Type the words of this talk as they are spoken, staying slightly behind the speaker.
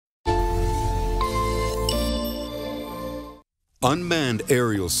Unmanned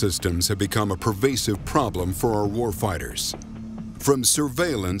aerial systems have become a pervasive problem for our warfighters. From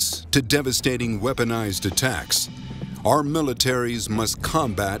surveillance to devastating weaponized attacks, our militaries must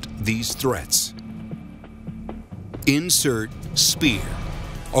combat these threats. Insert SPEAR,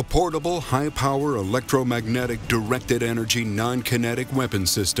 a portable high-power electromagnetic directed energy non-kinetic weapon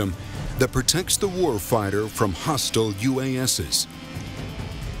system that protects the warfighter from hostile UASs.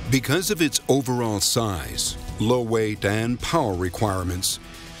 Because of its overall size, low weight, and power requirements,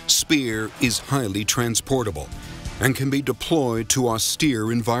 SPEAR is highly transportable and can be deployed to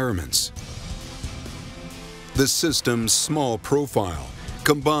austere environments. The system's small profile,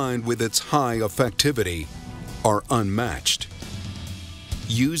 combined with its high effectivity, are unmatched.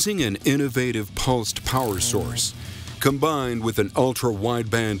 Using an innovative pulsed power source, combined with an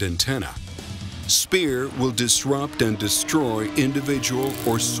ultra-wideband antenna, SPEAR will disrupt and destroy individual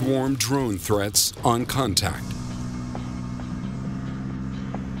or swarm drone threats on contact.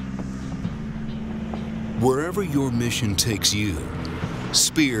 Wherever your mission takes you,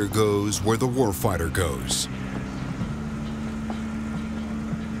 SPEAR goes where the warfighter goes.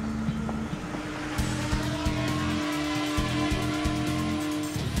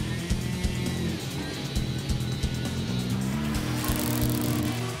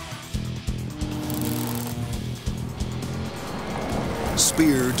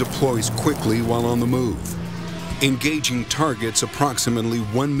 SPEAR deploys quickly while on the move. Engaging targets approximately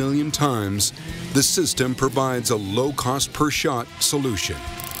 1 million times, the system provides a low-cost per-shot solution.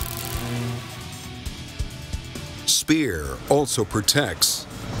 SPEAR also protects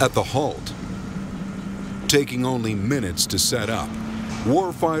at the halt. Taking only minutes to set up,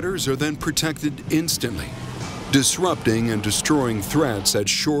 warfighters are then protected instantly, disrupting and destroying threats at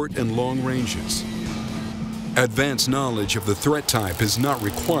short and long ranges. Advanced knowledge of the threat type is not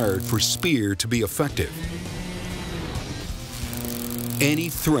required for SPEAR to be effective. Any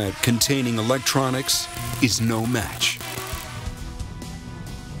threat containing electronics is no match.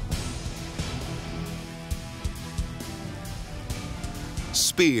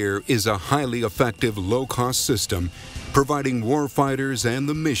 SPEAR is a highly effective low-cost system providing warfighters and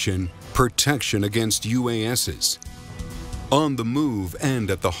the mission protection against UASs. On the move and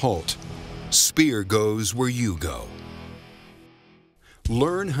at the halt, SPEAR goes where you go.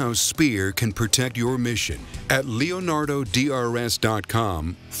 Learn how SPEAR can protect your mission at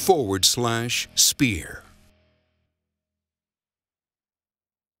leonardodrs.com/SPEAR.